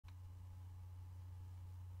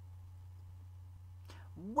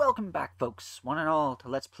Welcome back, folks, one and all, to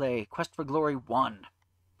Let's Play Quest for Glory 1.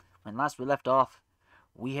 When last we left off,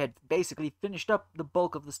 we had basically finished up the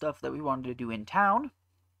bulk of the stuff that we wanted to do in town,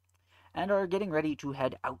 and are getting ready to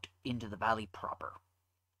head out into the valley proper.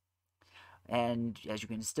 And as you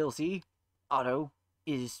can still see, Otto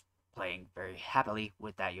is playing very happily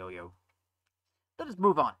with that yo-yo. Let us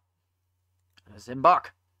move on. Let us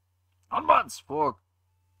embark. Onwards for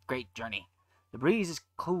great journey. The breeze is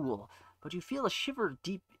cool, but you feel a shiver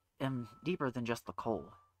deeper than just the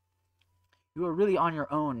cold. You are really on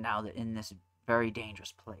your own now that in this very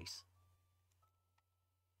dangerous place.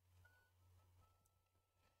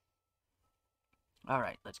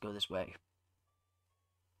 Alright, let's go this way.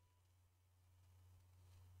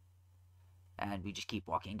 And we just keep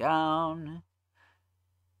walking down.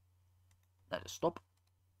 Let us stop.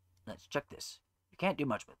 Let's check this. You can't do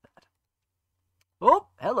much with that. Oh,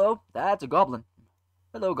 hello. That's a goblin.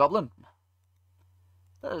 Hello, goblin.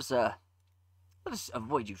 Let us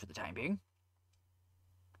avoid you for the time being.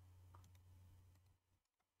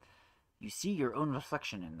 You see your own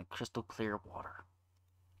reflection in the crystal clear water.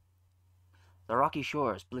 The rocky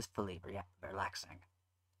shore is blissfully relaxing.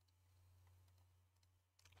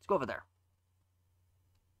 Let's go over there.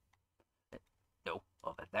 No,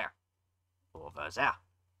 over there. Over there.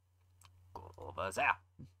 Go over there.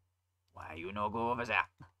 Why you no go over there?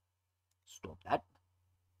 Stop that.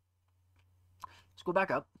 Let's go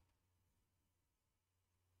back up.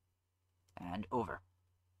 And over.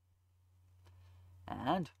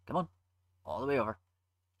 And, come on, all the way over.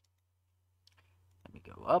 Let me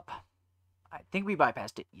go up. I think we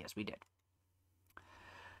bypassed it. Yes, we did.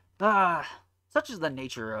 Such is the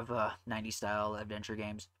nature of 90s style adventure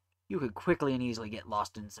games. You could quickly and easily get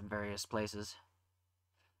lost in some various places.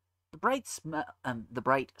 The bright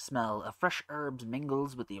smell of fresh herbs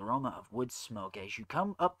mingles with the aroma of wood smoke as you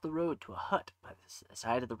come up the road to a hut by the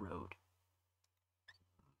side of the road.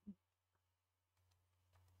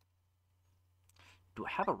 Do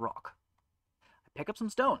I have a rock? I pick up some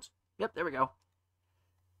stones. Yep, there we go.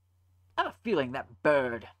 I have a feeling that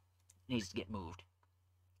bird needs to get moved.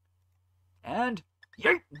 And,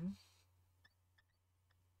 yeet!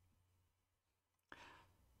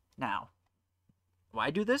 Now,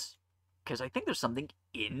 why do this? Because I think there's something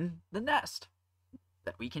in the nest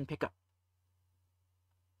that we can pick up.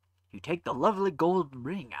 You take the lovely gold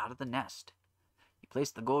ring out of the nest. You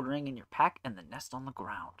place the gold ring in your pack and the nest on the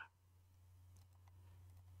ground.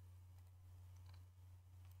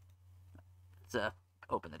 Let's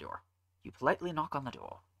open the door. You politely knock on the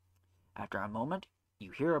door. After a moment,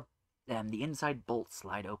 you hear the inside bolt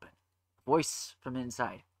slide open. A voice from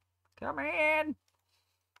inside. Come in!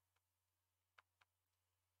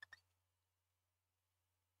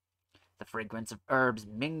 The fragrance of herbs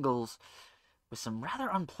mingles with some rather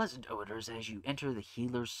unpleasant odors as you enter the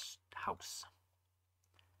healer's house.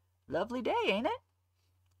 Lovely day, ain't it?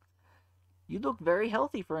 You look very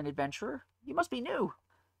healthy for an adventurer. You must be new.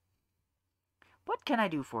 What can I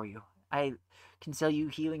do for you? I can sell you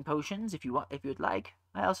healing potions if you'd like.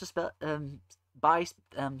 I also buy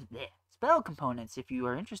spell components if you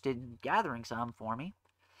are interested in gathering some for me.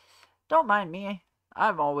 Don't mind me.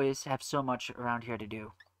 I've always have so much around here to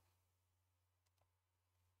do.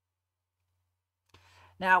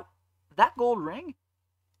 Now, that gold ring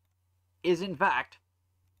is in fact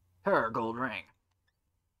her gold ring.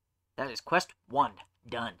 That is quest 1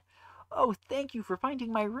 done. Oh, thank you for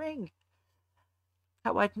finding my ring.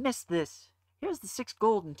 How I've missed this. Here's the 6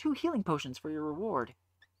 gold and 2 healing potions for your reward.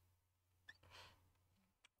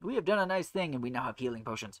 We have done a nice thing and we now have healing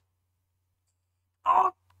potions.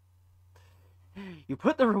 Oh! You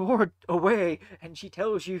put the reward away and she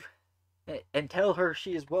tells you, and tell her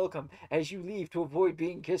she is welcome as you leave to avoid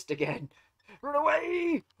being kissed again. Run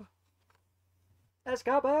away!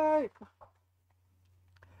 Escape!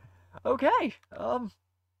 Okay,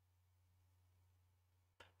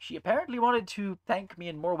 she apparently wanted to thank me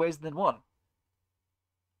in more ways than one.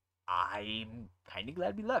 I'm kind of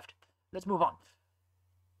glad we left. Let's move on.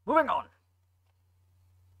 Moving on.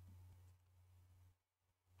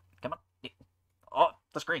 Come on. Oh,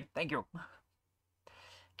 the screen. Thank you.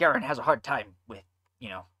 Garen has a hard time with,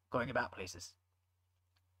 going about places.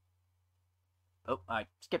 Oh, I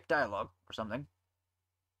skipped dialogue or something.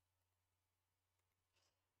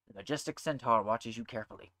 The majestic centaur watches you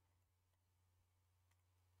carefully.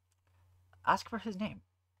 Ask for his name.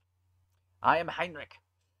 I am Heinrich.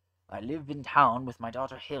 I live in town with my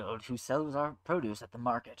daughter Hild, who sells our produce at the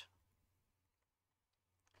market.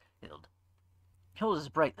 Hild. Hild is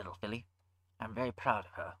a bright little filly. I'm very proud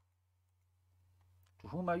of her. To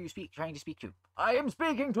whom are you trying to speak to? I am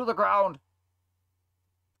speaking to the ground.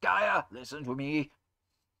 Gaia, listen to me.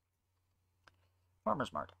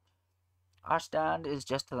 Farmer's Mart. Our stand is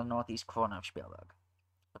just to the northeast corner of Spielberg.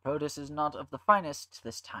 The produce is not of the finest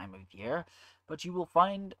this time of year, but you will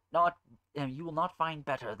not find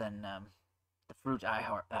better than the fruit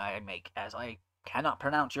I make, as I cannot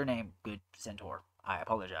pronounce your name, good centaur. I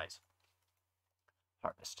apologize.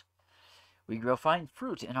 Harvest. We grow fine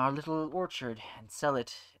fruit in our little orchard and sell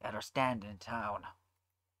it at our stand in town.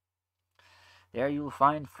 There you will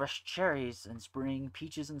find fresh cherries in spring,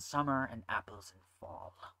 peaches in summer, and apples in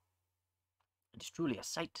fall. It is truly a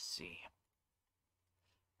sight to see.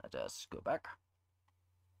 Let us go back.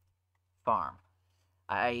 Farm.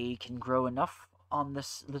 I can grow enough on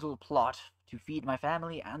this little plot to feed my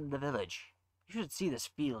family and the village. You should see this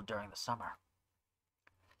field during the summer.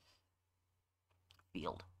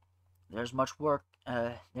 Field. There's much work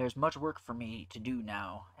for me to do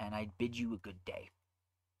now, and I bid you a good day.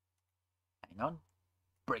 Hang on.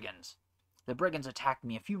 Brigands. The brigands attacked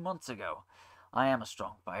me a few months ago. I am a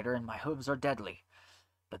strong fighter, and my hooves are deadly,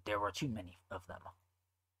 but there were too many of them.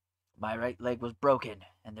 My right leg was broken,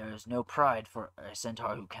 and there is no pride for a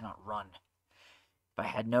centaur who cannot run. If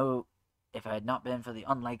I had not been for the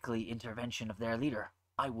unlikely intervention of their leader,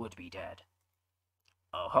 I would be dead.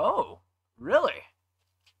 Oh ho! Really?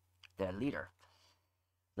 Their leader.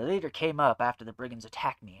 The leader came up after the brigands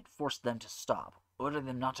attacked me and forced them to stop, ordered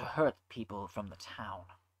them not to hurt people from the town.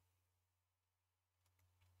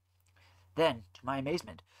 Then, to my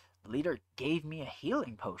amazement, the leader gave me a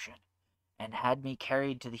healing potion and had me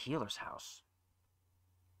carried to the healer's house.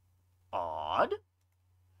 Odd?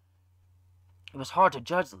 It was hard to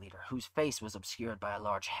judge the leader, whose face was obscured by a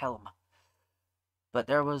large helm, but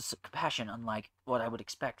there was compassion unlike what I would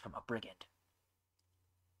expect from a brigand.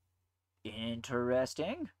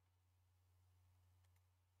 Interesting.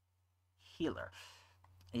 Healer.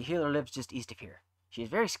 The healer lives just east of here. She is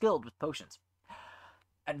very skilled with potions,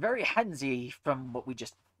 and very handsy from what we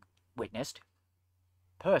just witnessed.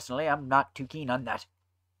 Personally, I'm not too keen on that.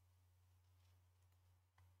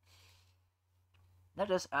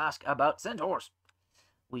 Let us ask about centaurs.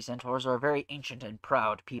 We centaurs are a very ancient and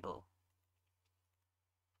proud people.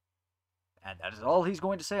 And that is all he's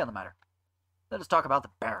going to say on the matter. Let us talk about the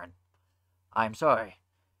Baron. I'm sorry.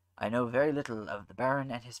 I know very little of the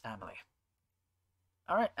Baron and his family.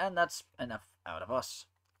 Alright, and that's enough out of us.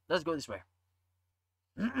 Let's go this way.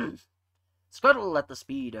 Scuttle at the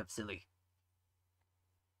speed of silly.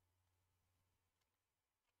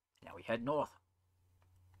 Now we head north.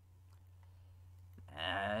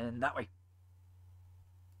 And that way.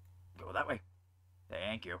 Go that way.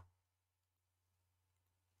 Thank you.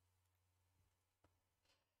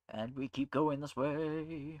 And we keep going this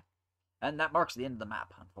way. And that marks the end of the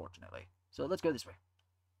map, unfortunately. So let's go this way.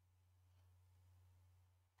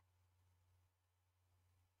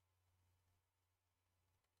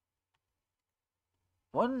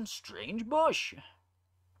 One strange bush.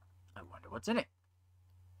 I wonder what's in it.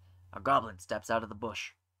 A goblin steps out of the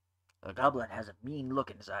bush. The goblin has a mean look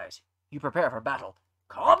in his eyes. You prepare for battle.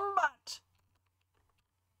 Combat!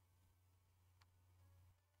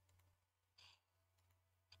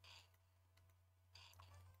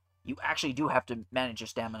 You actually do have to manage your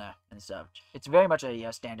stamina and stuff. It's very much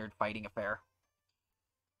a standard fighting affair.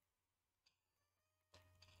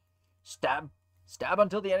 Stab. Stab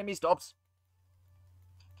until the enemy stops.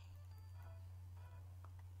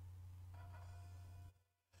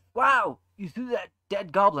 Wow! You threw that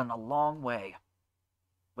dead goblin a long way.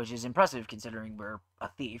 Which is impressive considering we're a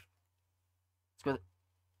thief. Let's go.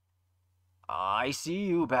 I see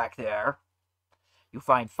you back there. You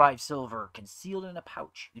find 5 silver concealed in a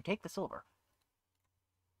pouch. You take the silver.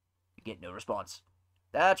 You get no response.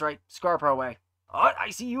 That's right. Scarper away. I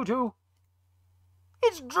see you too.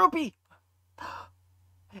 It's Droopy.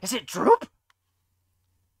 Is it Droop?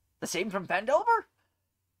 The same from Vandelver?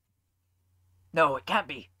 No, it can't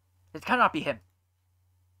be. It cannot be him.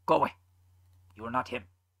 Go away. You are not him.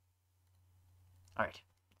 Alright.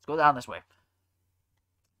 Let's go down this way.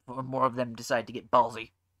 Before more of them decide to get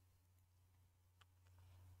ballsy.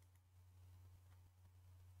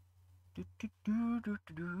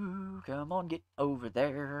 Come on, get over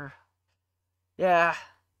there. Yeah,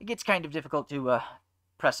 it gets kind of difficult to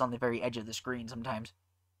press on the very edge of the screen sometimes.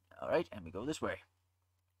 Alright, and we go this way.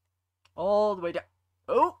 All the way down.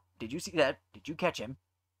 Oh, did you see that? Did you catch him?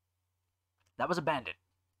 That was a bandit.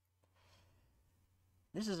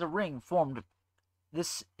 This is a ring formed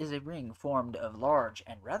of large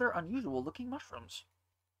and rather unusual looking mushrooms.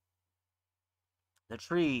 The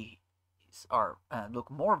trees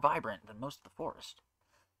look more vibrant than most of the forest.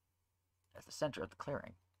 At the center of the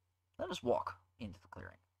clearing. Let us walk into the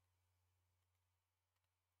clearing.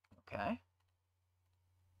 Okay.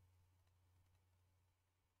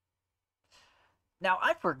 Now,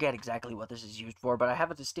 I forget exactly what this is used for, but I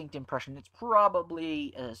have a distinct impression it's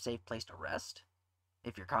probably a safe place to rest.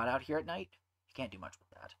 If you're caught out here at night, you can't do much with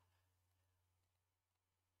that.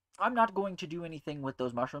 I'm not going to do anything with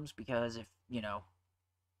those mushrooms because if,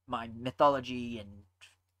 my mythology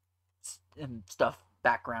and stuff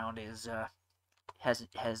background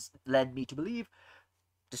has led me to believe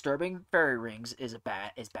disturbing fairy rings is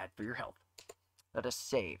bad for your health. Let us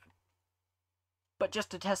save. But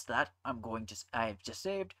just to test that, I've just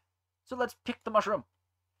saved. So let's pick the mushroom.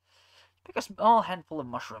 Pick a small handful of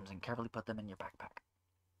mushrooms and carefully put them in your backpack.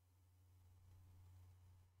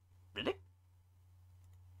 Really?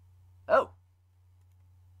 Oh.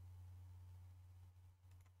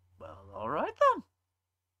 Well, alright then.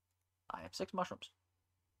 I have 6 mushrooms.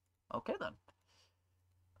 Okay then.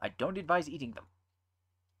 I don't advise eating them.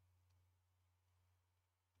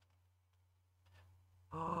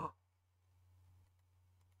 Oh.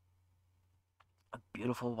 A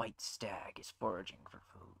beautiful white stag is foraging for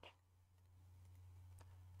food.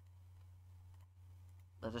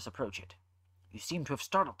 Let us approach it. You seem to have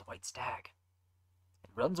startled the white stag. It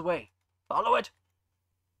runs away. Follow it!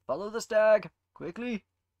 Follow the stag! Quickly!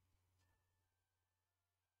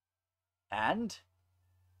 And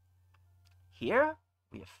here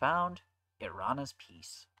we have found Irana's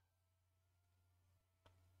piece.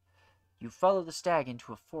 You follow the stag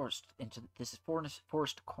into this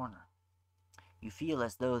forest corner. You feel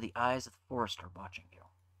as though the eyes of the forest are watching you.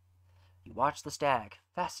 You watch the stag,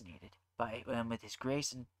 fascinated with his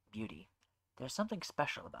grace and beauty. There's something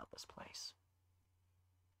special about this place.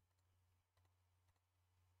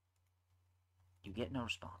 You get no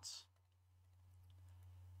response.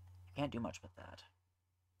 You can't do much with that.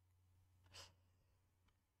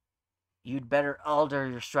 You'd better alter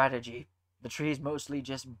your strategy. The trees mostly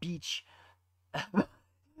just beach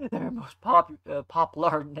their most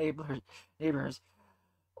popular neighbors,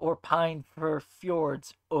 or pine for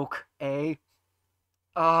fjords, oak, eh?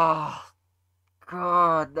 Ah, oh,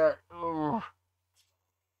 God, that. Oh.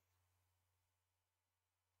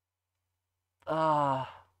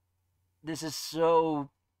 Ah, this is so.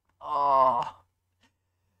 Ah,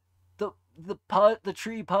 the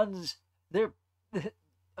tree puns. They're.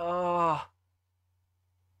 Ah.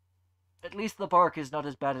 At least the bark is not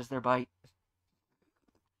as bad as their bite.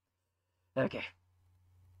 Okay.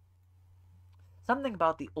 Something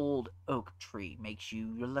about the old oak tree makes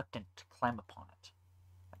you reluctant to climb upon it.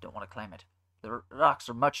 I don't want to climb it. The rocks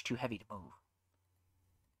are much too heavy to move.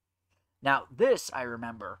 Now, this, I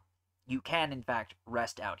remember, you can, in fact,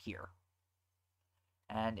 rest out here.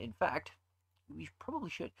 And, in fact, we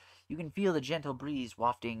probably should. You can feel the gentle breeze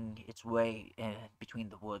wafting its way between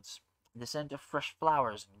the woods. The scent of fresh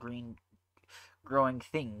flowers and green growing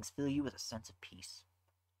things fill you with a sense of peace.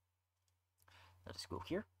 Let us go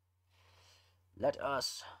here. Let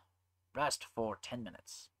us rest for 10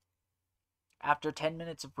 minutes. After 10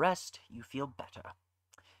 minutes of rest, you feel better.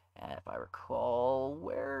 And if I recall,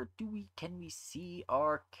 where can we see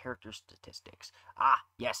our character statistics? Ah,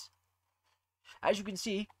 yes. As you can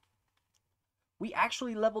see, we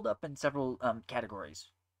actually leveled up in several categories.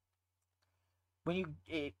 When you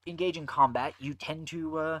engage in combat, you tend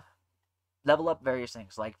to level up various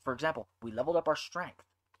things. Like, for example, we leveled up our strength,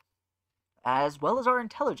 as well as our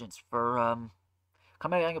intelligence for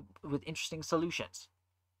coming up with interesting solutions.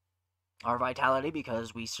 Our vitality,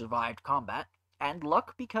 because we survived combat, and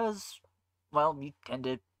luck, because, well, we tend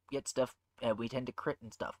to get stuff, we tend to crit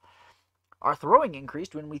and stuff. Our throwing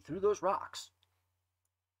increased when we threw those rocks.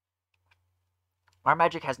 Our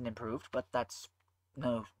magic hasn't improved, but that's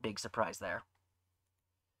no big surprise there.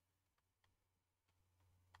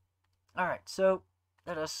 Alright, so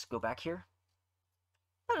let us go back here.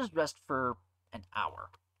 Let us rest for an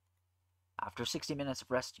hour. After 60 minutes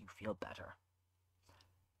of rest, you feel better.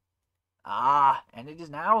 Ah, and it is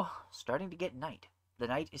now starting to get night. The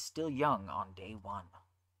night is still young on day 1.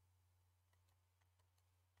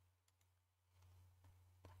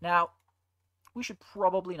 Now, we should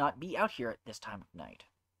probably not be out here at this time of night,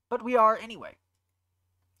 but we are anyway.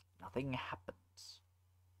 Nothing happens.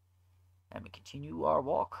 And we continue our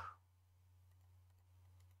walk.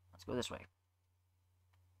 Let's go this way.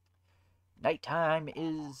 Nighttime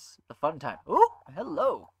is the fun time. Oh,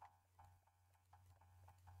 hello.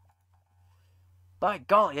 By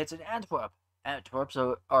golly, it's an Antwerp. Antwerps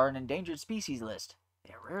are an endangered species list.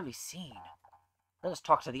 They are rarely seen. Let us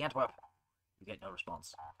talk to the Antwerp. You get no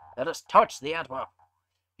response. Let us touch the Antwerp.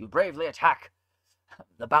 You bravely attack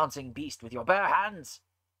the bouncing beast with your bare hands.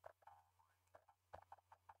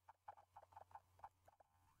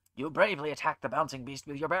 You bravely attack the bouncing beast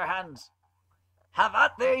with your bare hands. Have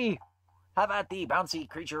at thee! Have at thee, bouncy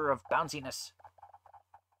creature of bounciness.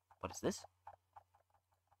 What is this?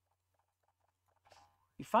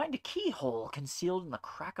 You find a keyhole concealed in the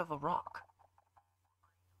crack of a rock.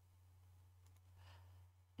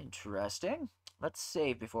 Interesting. Let's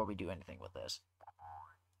save before we do anything with this.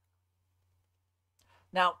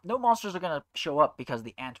 Now, no monsters are going to show up because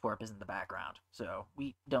the Antwerp is in the background, so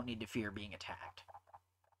we don't need to fear being attacked.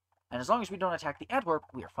 And as long as we don't attack the Antwerp,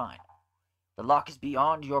 we are fine. The lock is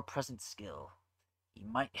beyond your present skill.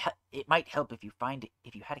 It might help if you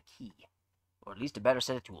had a key, or at least a better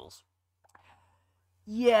set of tools.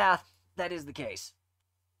 Yeah, that is the case.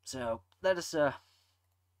 So let us what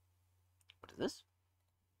is this?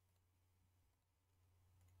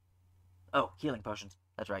 Oh, healing potions.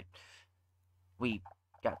 That's right. We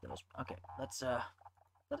got those. Okay,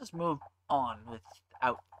 let us move on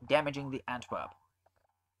without damaging the Antwerp.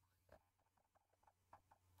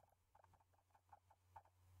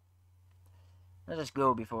 Let us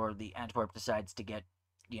go before the Antwerp decides to get,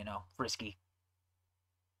 frisky.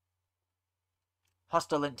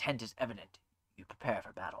 Hostile intent is evident. You prepare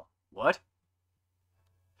for battle. What?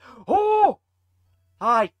 Oh!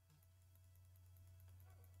 Hi!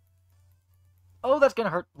 Oh, that's gonna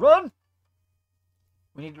hurt. Run!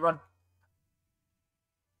 We need to run.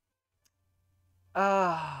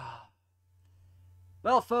 Well,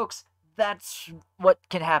 folks, that's what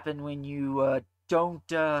can happen when you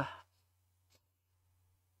don't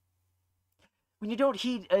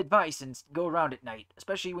heed advice and go around at night,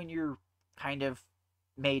 especially when you're kind of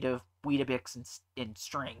made of Weetabix and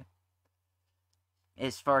string,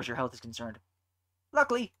 as far as your health is concerned.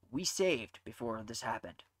 Luckily, we saved before this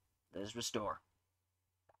happened. Let us restore.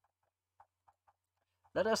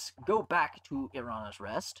 Let us go back to Irana's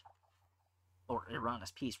rest, or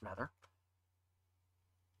Irana's peace, rather,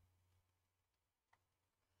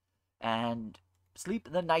 and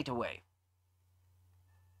sleep the night away.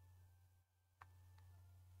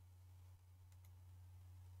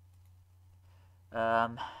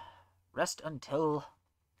 Rest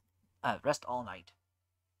all night.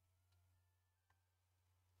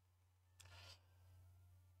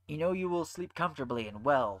 You know you will sleep comfortably and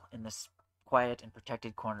well in this quiet and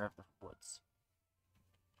protected corner of the woods.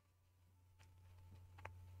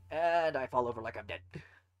 And I fall over like I'm dead.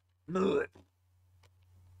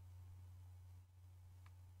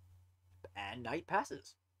 And night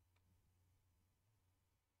passes.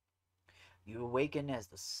 You awaken as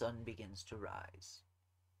the sun begins to rise.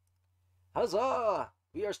 Huzzah!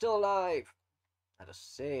 We are still alive! Let us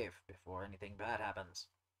save before anything bad happens.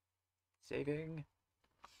 Saving.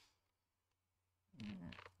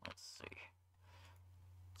 Let's see.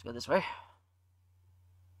 Let's go this way.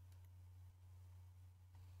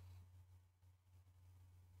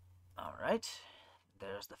 Alright.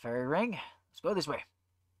 There's the fairy ring. Let's go this way.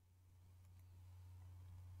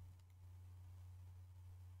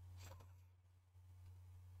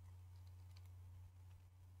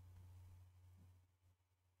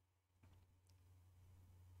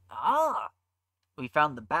 Ah! We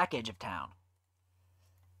found the back edge of town.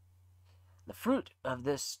 The fruit of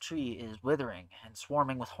this tree is withering and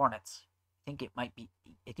swarming with hornets. I think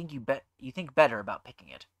you think better about picking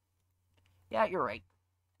it. Yeah, you're right.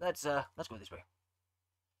 Let's go this way.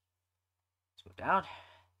 Let's go down.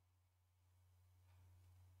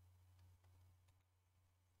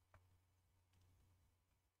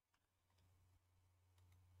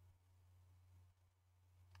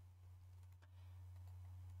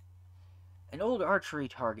 An old archery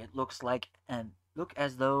target look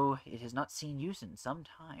as though it has not seen use in some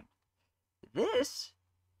time. This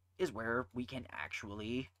is where we can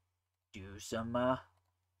actually do some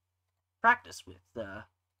practice with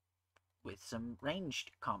some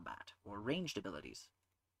ranged combat or ranged abilities.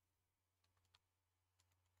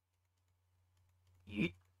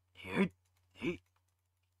 Yeet, yeet, yeet.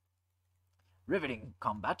 Riveting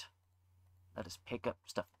combat. Let us pick up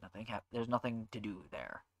stuff. There's nothing to do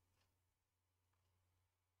there.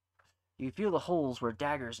 You feel the holes where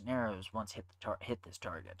daggers and arrows once hit this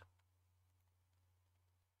target.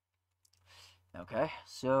 Okay,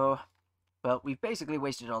 so, well, we've basically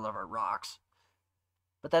wasted all of our rocks.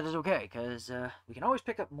 But that is okay, because we can always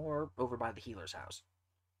pick up more over by the healer's house.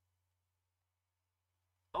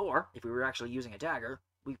 Or, if we were actually using a dagger,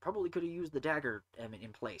 we probably could have used the dagger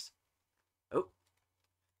in place. Oh,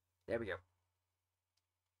 there we go.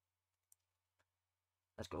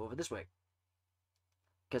 Let's go over this way.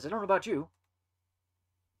 Because I don't know about you,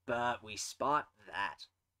 but we spot that.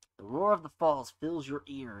 The roar of the falls fills your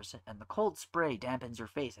ears, and the cold spray dampens your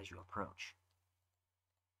face as you approach.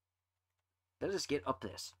 Let us get up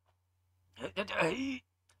this. The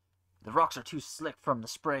rocks are too slick from the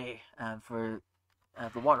spray for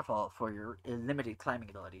the waterfall for your limited climbing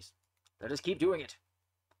abilities. Let us keep doing it.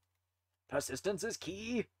 Persistence is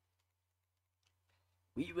key.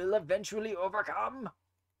 We will eventually overcome.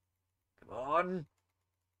 Come on.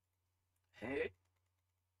 Hit.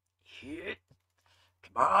 Hit.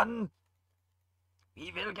 Come on.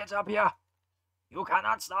 We will get up here. You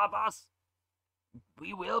cannot stop us.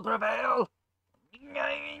 We will prevail.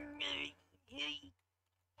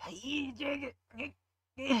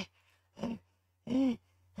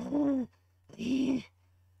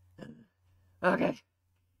 Okay.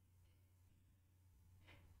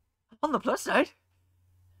 On the plus side,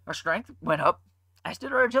 our strength went up, as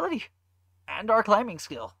did our agility, and our climbing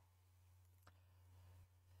skill.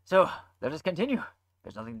 So, let us continue.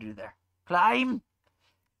 There's nothing to do there. Climb!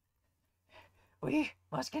 We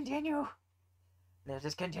must continue. Let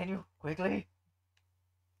us continue. Quickly.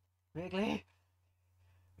 Quickly.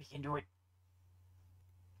 We can do it.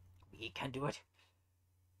 We can do it.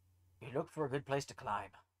 We look for a good place to climb.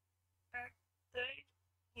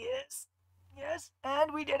 Yes. Yes.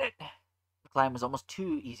 And we did it. The climb was almost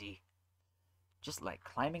too easy. Just like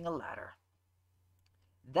climbing a ladder.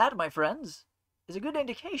 That, my friends, is a good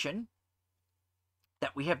indication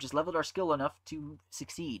that we have just leveled our skill enough to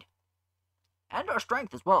succeed. And our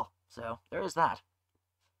strength as well. So, there is that.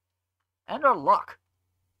 And our luck.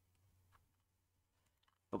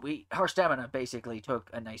 But our stamina basically took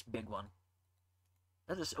a nice big one.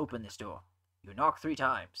 Let us open this door. You knock 3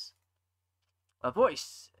 times. A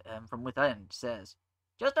voice from within says,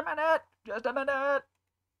 "Just a minute! Just a minute!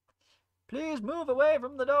 Please move away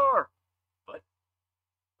from the door!" But,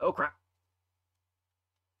 oh crap.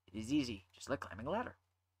 It is easy, just like climbing a ladder.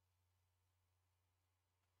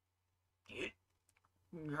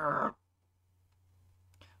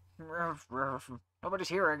 Nobody's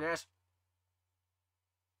here, I guess.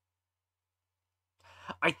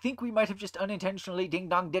 I think we might have just unintentionally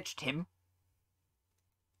ding-dong ditched him.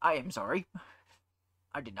 I am sorry.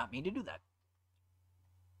 I did not mean to do that.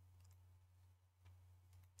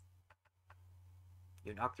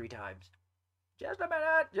 You knock 3 times. Just a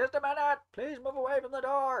minute! Just a minute! Please move away from the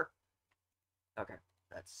door! Okay,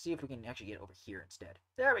 let's see if we can actually get over here instead.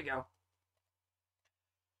 There we go.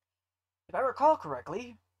 If I recall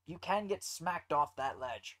correctly, you can get smacked off that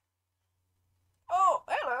ledge. Oh,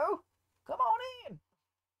 hello! Come on in!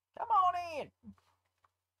 Come on in!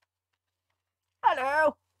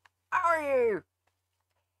 Hello! How are you?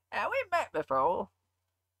 We met before.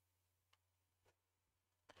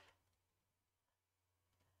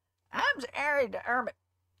 I'm Harry the Hermit.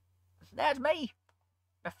 That's me.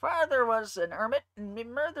 My father was an hermit, and my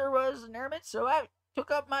mother was an hermit, so I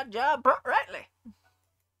took up my job rightly.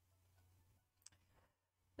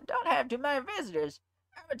 I don't have too many visitors.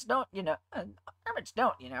 Hermits don't,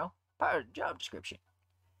 part of the job description.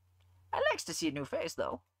 I likes to see a new face,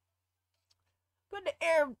 though. Good to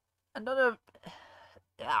hear another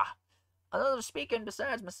speaking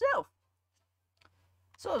besides myself.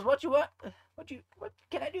 So is what you want? What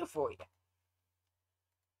can I do for you?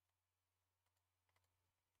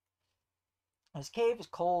 This cave is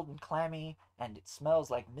cold and clammy, and it smells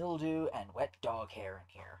like mildew and wet dog hair in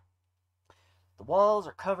here. The walls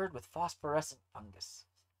are covered with phosphorescent fungus.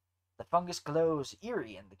 The fungus glows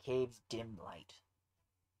eerie in the cave's dim light.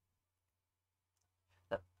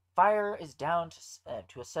 The fire is down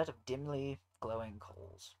to a set of dimly glowing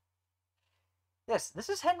coals. Yes, this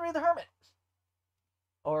is Henry the Hermit.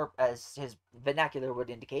 Or, as his vernacular would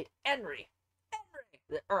indicate, Henry. Henry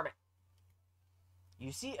the Hermit.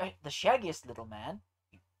 You see the shaggiest little man,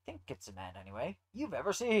 you think it's a man anyway, you've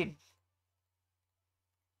ever seen.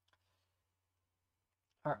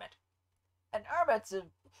 Hermit. An hermit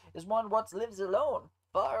is one what lives alone,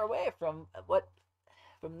 far away from what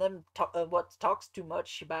talks too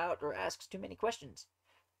much about or asks too many questions.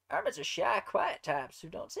 Hermits are shy, quiet types who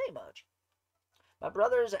don't say much. My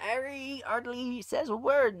brother's Harry hardly says a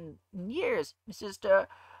word in years. My sister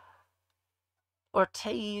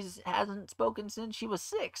Ortiz hasn't spoken since she was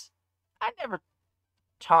 6. I never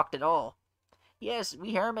talked at all. Yes,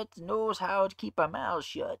 we hermits knows how to keep our mouths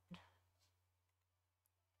shut.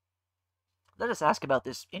 Let us ask about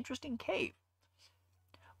this interesting cave.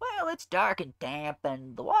 Well, it's dark and damp,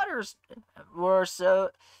 and the water's worse,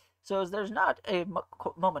 so there's not a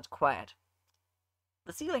moment's quiet.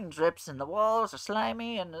 The ceiling drips, and the walls are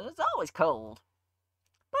slimy, and it's always cold.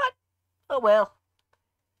 But, oh well.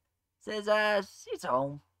 Says, it's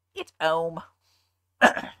home. It's home.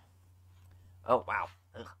 Oh, wow.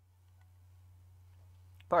 Ugh.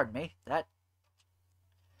 Pardon me, that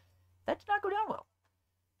did not go down well.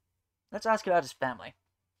 Let's ask about his family.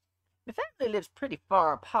 My family lives pretty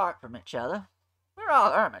far apart from each other. We're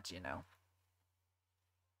all hermits, you know.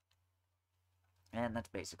 And that's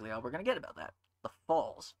basically all we're going to get about that. The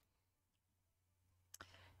falls.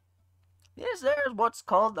 This there's what's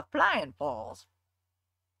called the flying falls.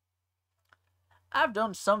 I've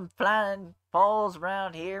done some flying falls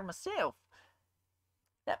around here myself.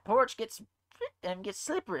 That porch gets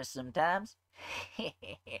slippery sometimes.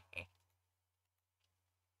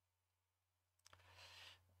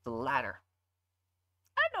 The ladder.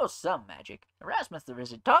 I know some magic. Erasmus the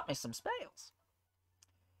Wizard taught me some spells.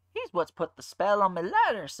 He's what's put the spell on my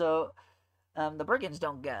ladder so the brigands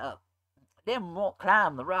don't get up. Them won't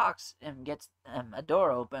climb the rocks and get a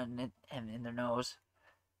door open in their nose.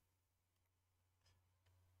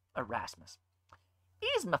 Erasmus.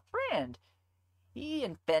 He's my friend. He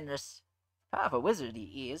and Fenris, half a wizard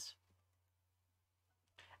he is.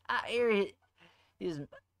 I hear his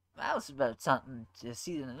mouse about something to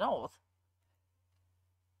see in the north.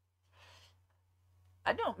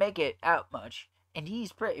 I don't make it out much, and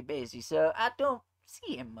he's pretty busy, so I don't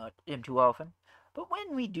see him too often. But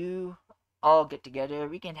when we do all get together,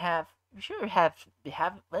 we can have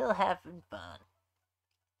fun.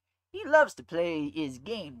 He loves to play his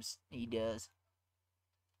games. He does.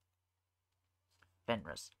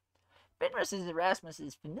 Fenris. Fenris is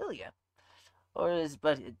Erasmus's familiar, or is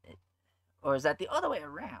that the other way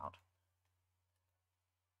around?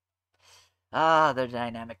 Ah, the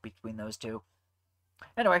dynamic between those two.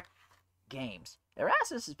 Anyway, games.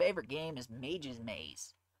 Erasmus's favorite game is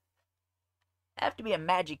Maids. I have to be a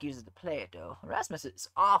magic user to play it, though. Erasmus is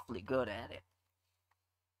awfully good at it.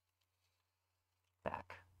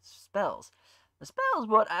 Back. Spells. The spells,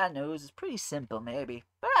 what I know is pretty simple, maybe,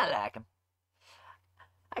 but I like them.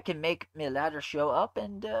 I can make my ladder show up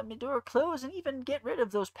and my door close and even get rid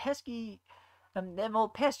of those pesky, them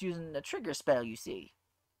old pests using the trigger spell, you see.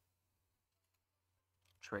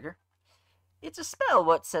 Trigger? It's a spell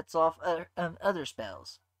what sets off other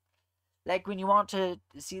spells. Like when you want to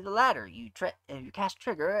see the ladder, you cast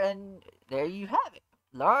trigger and there you have it.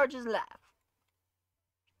 Large as life.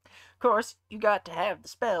 Of course, you got to have the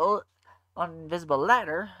spell on invisible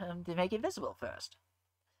ladder to make it visible first.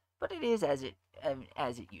 But it is as it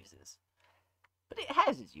uses. But it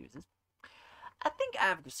has its uses. I think I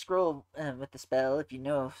have the scroll with the spell if you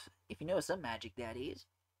know some magic, that is.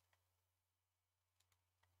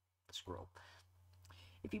 The scroll.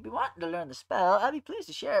 If you'd be wanting to learn the spell, I'd be pleased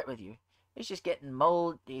to share it with you. It's just getting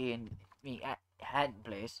moldy and hiding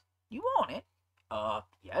place. You want it?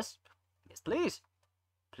 Yes. Yes, please.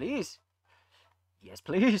 Please. Yes,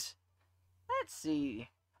 please. Let's see.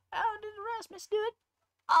 How did Erasmus do it?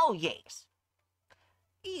 Oh, yes.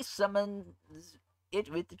 He summons it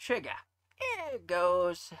with the trigger. Here it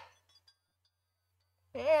goes.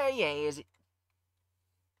 There he is.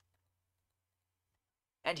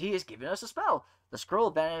 And he has given us a spell. The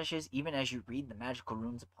scroll vanishes even as you read the magical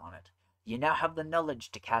runes upon it. You now have the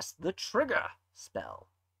knowledge to cast the trigger spell.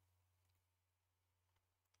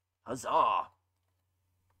 Huzzah!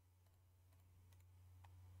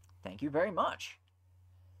 Thank you very much.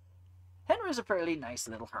 Henry's a fairly nice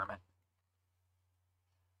little hermit.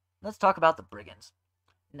 Let's talk about the brigands.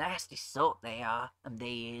 Nasty sort they are,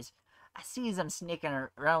 they is. I sees them sneaking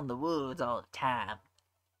around the woods all the time.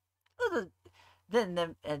 Other than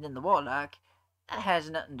the warlock, that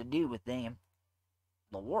has nothing to do with them.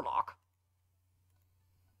 The warlock?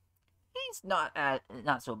 He's not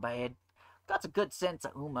so bad. Got a good sense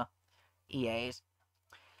of humor. He has.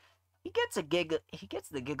 He gets the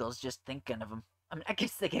giggles just thinking of him. I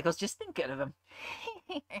guess the giggles just thinking of him.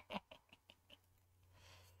 He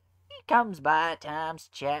comes by at times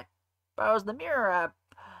to chat. Borrows the mirror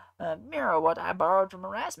what I borrowed from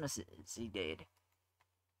Erasmus. He did.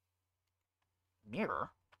 Mirror?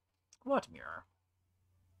 What mirror?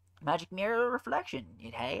 Magic mirror reflection.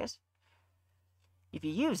 It has. If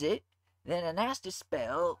you use it, then a nasty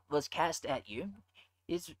spell was cast at you.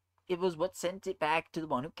 It was what sent it back to the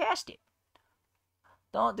one who cast it.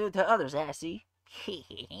 Don't do to others, I see.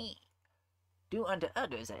 Do unto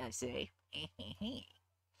others, I say.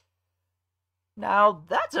 Now,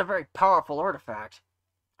 that's a very powerful artifact.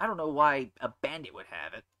 I don't know why a bandit would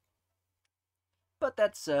have it. But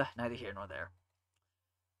that's neither here nor there.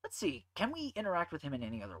 Let's see, can we interact with him in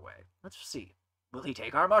any other way? Let's see. Will he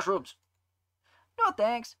take our mushrooms? No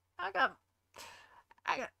thanks. I'm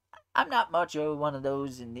not much of one of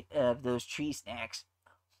those those tree snacks.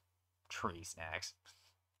 Tree snacks.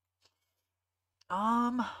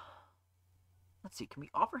 Let's see, can we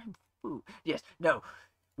offer him food? Yes, no.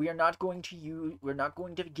 We're not going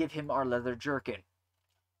to give him our leather jerkin.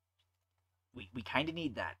 We kind of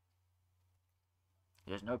need that.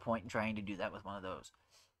 There's no point in trying to do that with one of those.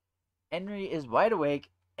 Henry is wide awake,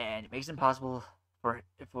 and it makes it impossible for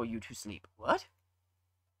you to sleep. What?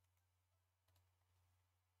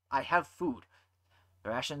 I have food. The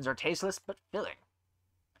rations are tasteless but filling.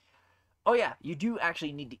 Oh yeah, you do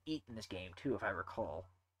actually need to eat in this game too, if I recall.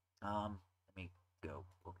 Let me go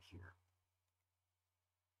over here.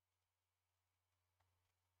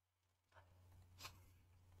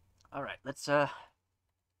 All right, let's I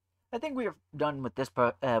think we're done with this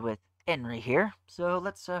part with Henry here. So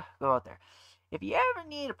let's go out there. If you ever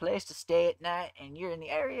need a place to stay at night and you're in the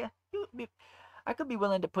area, I could be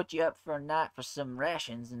willing to put you up for a night for some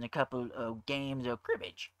rations and a couple of games of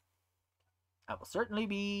cribbage. I will certainly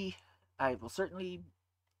be. I will certainly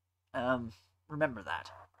remember that.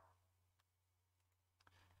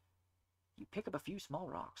 You pick up a few small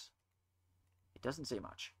rocks. It doesn't say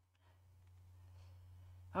much.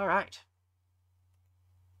 All right.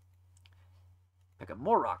 Pick up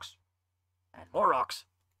more rocks. And more rocks.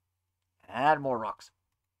 And more rocks.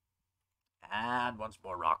 And once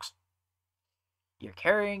more rocks. You're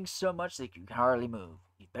carrying so much that you can hardly move.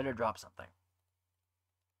 You'd better drop something.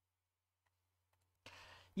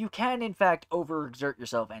 You can, in fact, overexert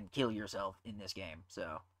yourself and kill yourself in this game,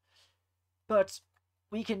 so. But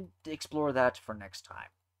we can explore that for next time.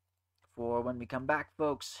 For when we come back,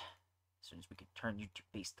 folks, as soon as we can turn you to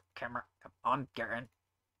face the camera. Come on, Garen.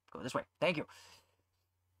 Go this way. Thank you.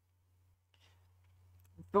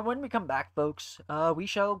 But when we come back, folks, we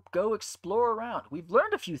shall go explore around. We've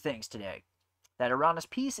learned a few things today. That Aranus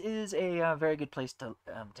Peace is a very good place to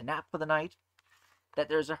nap for the night. That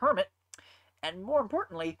there's a hermit. And more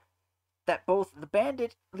importantly, that both the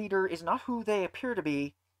bandit leader is not who they appear to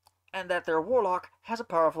be, and that their warlock has a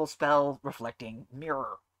powerful spell reflecting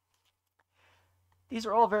mirror. These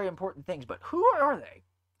are all very important things, but who are they?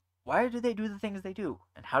 Why do they do the things they do?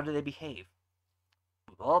 And how do they behave?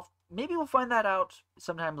 Well, maybe we'll find that out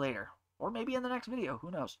sometime later. Or maybe in the next video,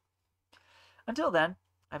 who knows. Until then,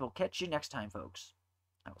 I will catch you next time, folks.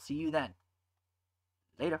 I will see you then.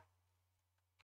 Later.